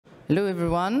Hello,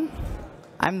 everyone.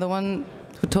 I'm the one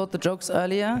who told the jokes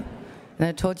earlier, and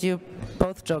I told you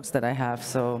both jokes that I have,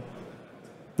 so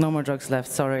no more jokes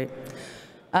left, sorry.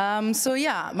 So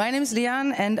yeah, my name is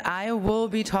Lian, and I will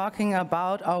be talking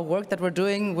about our work that we're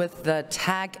doing with the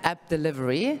tag app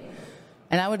delivery.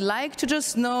 And I would like to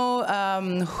just know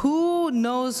who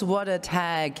knows what a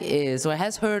tag is or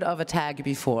has heard of a tag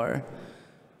before?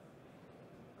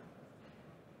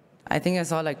 I think I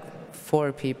saw like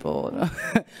 4 people.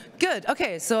 Good,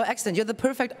 okay, so excellent. You're the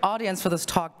perfect audience for this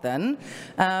talk then.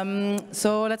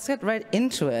 So let's get right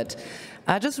into it.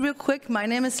 Just real quick, my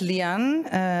name is Lian,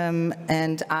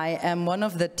 and I am one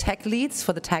of the tech leads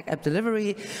for the tag app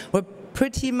delivery. We're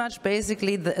pretty much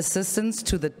basically the assistants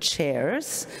to the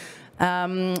chairs.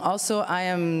 Also, I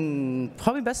am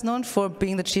probably best known for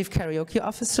being the chief karaoke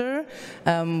officer.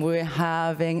 We're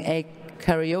having a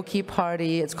karaoke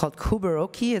party. It's called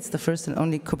Kuberoki. It's the first and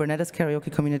only Kubernetes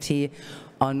karaoke community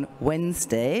on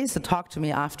Wednesday. So talk to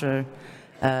me after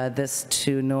this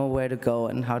to know where to go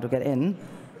and how to get in.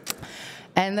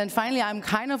 And then finally, I'm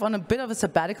kind of on a bit of a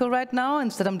sabbatical right now.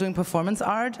 Instead, I'm doing performance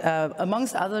art,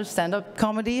 amongst other stand-up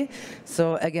comedy.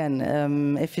 So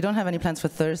again, if you don't have any plans for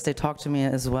Thursday, talk to me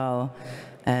as well,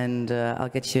 and I'll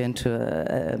get you into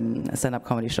a stand-up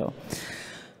comedy show.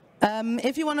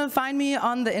 If you want to find me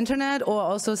on the internet or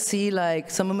also see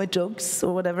like some of my jokes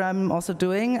or whatever I'm also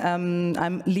doing,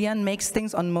 I'm Lian Makes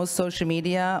Things on most social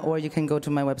media, or you can go to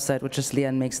my website, which is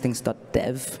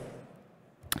lianmakesthings.dev.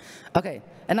 Okay,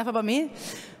 enough about me.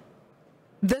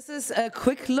 This is a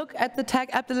quick look at the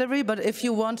tag app delivery, but if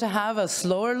you want to have a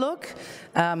slower look,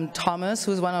 Thomas,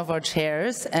 who's one of our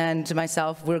chairs, and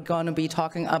myself, we're going to be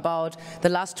talking about the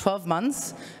last 12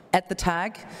 months at the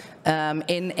tag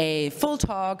in a full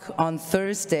talk on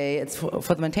Thursday. It's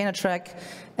for the maintainer track.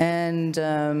 And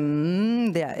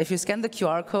yeah, if you scan the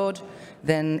QR code,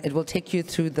 then it will take you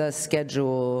to the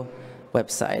schedule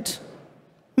website.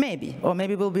 Maybe, or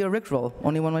maybe it will be a Rickroll.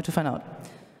 Only one way to find out.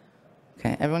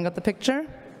 Okay, everyone got the picture?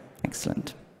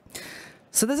 Excellent.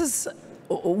 So this is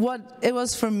what it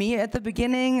was for me at the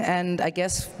beginning, and I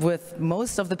guess with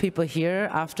most of the people here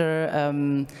after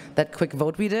that quick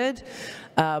vote we did.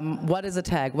 What is a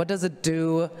tag? What does it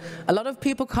do? A lot of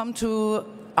people come to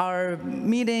our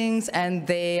meetings and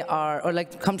they are, or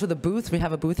like come to the booth, we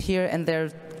have a booth here, and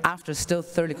they're after still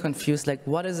thoroughly confused, like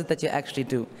what is it that you actually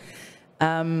do?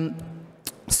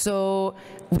 So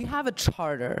we have a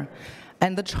charter,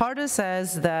 and the charter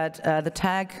says that the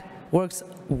tag works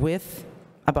with,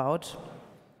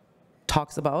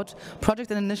 talks about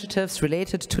projects and initiatives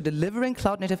related to delivering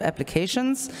cloud-native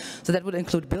applications. So that would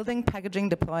include building, packaging,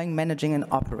 deploying, managing, and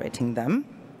operating them.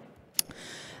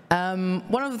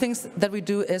 One of the things that we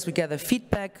do is we gather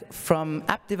feedback from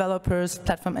app developers,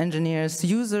 platform engineers,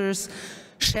 users,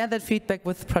 share that feedback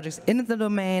with projects in the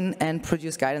domain, and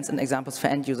produce guidance and examples for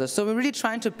end users. So we're really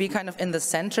trying to be kind of in the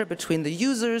center between the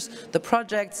users, the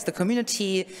projects, the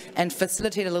community, and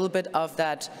facilitate a little bit of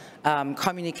that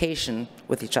communication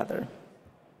with each other.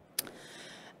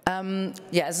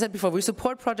 Yeah, as I said before, we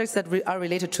support projects that are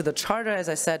related to the charter, as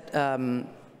I said,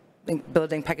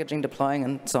 building, packaging, deploying,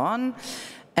 and so on.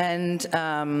 And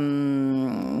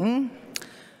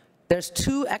there's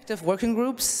 2 active working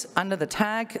groups under the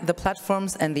tag, the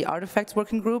platforms and the artifacts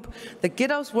working group. The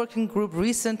GitOps working group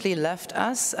recently left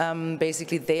us.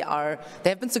 Basically, they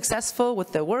have been successful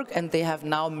with their work, and they have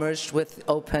now merged with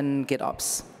Open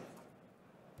GitOps.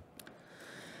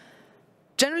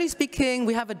 Generally speaking,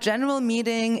 we have a general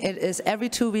meeting. It is every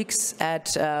 2 weeks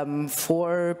at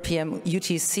 4 p.m.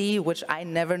 UTC, which I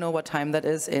never know what time that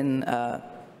is in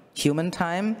human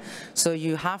time. So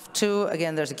you have to,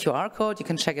 again, there's a QR code, you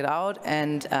can check it out,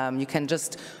 and you can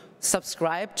just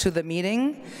subscribe to the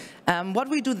meeting. What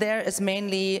we do there is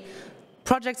mainly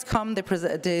projects come, they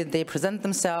present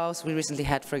themselves. We recently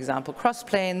had, for example,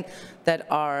 Crossplane that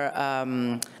are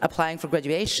applying for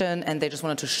graduation, and they just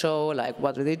wanted to show, like,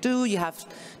 what do they do? You have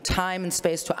time and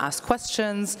space to ask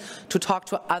questions, to talk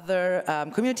to other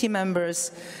community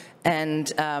members.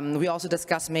 And we also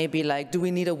discuss maybe like, do we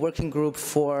need a working group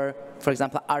for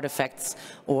example, artifacts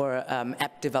or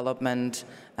app development?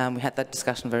 We had that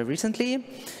discussion very recently.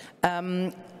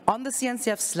 On the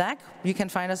CNCF Slack, you can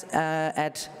find us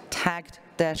at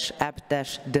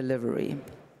tag-app-delivery.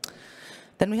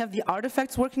 Then we have the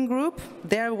artifacts working group.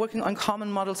 They're working on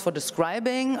common models for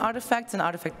describing artifacts and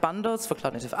artifact bundles for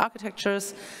cloud-native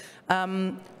architectures.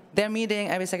 They're meeting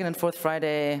every 2nd and 4th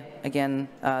Friday. Again,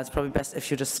 it's probably best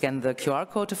if you just scan the QR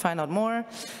code to find out more.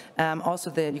 Also,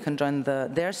 you can join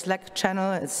their Slack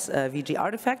channel. It's VG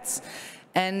Artifacts.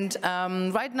 And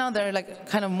right now they're like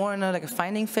kind of more in a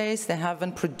finding phase. They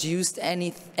haven't produced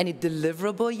any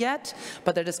deliverable yet,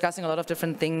 but they're discussing a lot of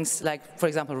different things, like, for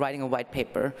example, writing a white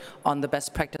paper on the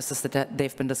best practices that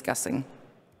they've been discussing.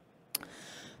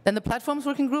 Then the Platforms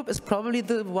Working Group is probably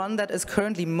the one that is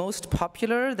currently most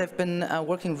popular. They've been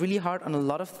working really hard on a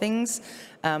lot of things.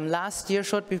 Last year,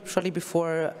 shortly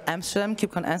before Amsterdam,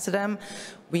 KubeCon Amsterdam,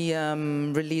 we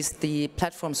released the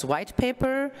Platforms white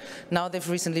paper. Now they've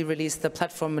recently released the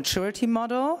Platform Maturity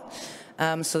Model.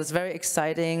 So it's very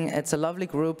exciting. It's a lovely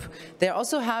group. They're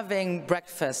also having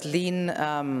breakfast, lean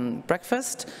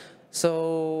breakfast.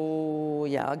 So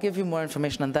yeah, I'll give you more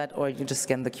information on that, or you just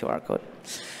scan the QR code.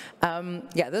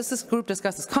 Yeah, this group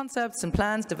discusses concepts and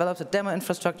plans, develops a demo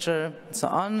infrastructure, and so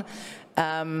on.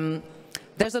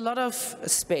 There's a lot of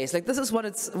space. Like, this is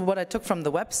what I took from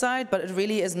the website, but it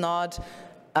really is not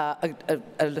a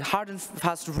hard and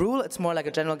fast rule. It's more like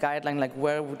a general guideline, like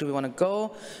where do we want to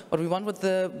go. What we want with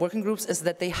the working groups is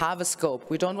that they have a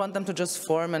scope. We don't want them to just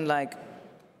form and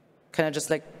kind of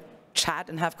just chat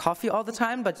and have coffee all the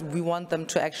time, but we want them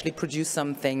to actually produce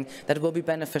something that will be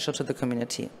beneficial to the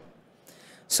community.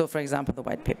 So, for example, the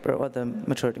white paper or the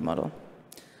maturity model.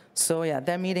 So yeah,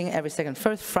 they're meeting every second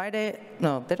Friday.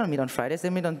 No, they don't meet on Fridays. They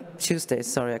meet on Tuesdays.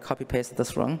 Sorry, I copy-pasted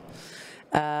this wrong.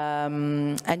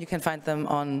 And you can find them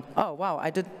on, oh, wow, I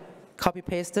did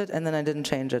copy-paste it, and then I didn't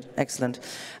change it. Excellent.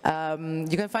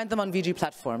 You can find them on VG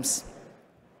platforms.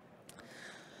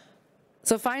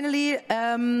 So finally,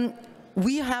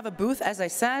 we have a booth, as I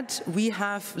said. We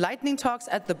have lightning talks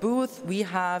at the booth. We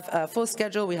have a full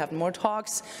schedule. We have more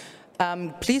talks.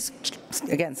 Please,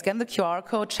 again, scan the QR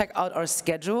code, check out our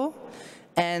schedule,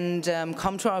 and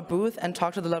come to our booth and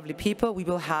talk to the lovely people. We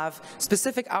will have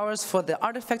specific hours for the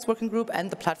Artifacts Working Group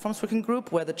and the Platforms Working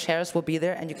Group, where the chairs will be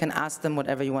there, and you can ask them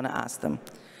whatever you want to ask them.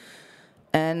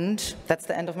 And that's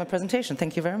the end of my presentation.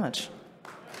 Thank you very much.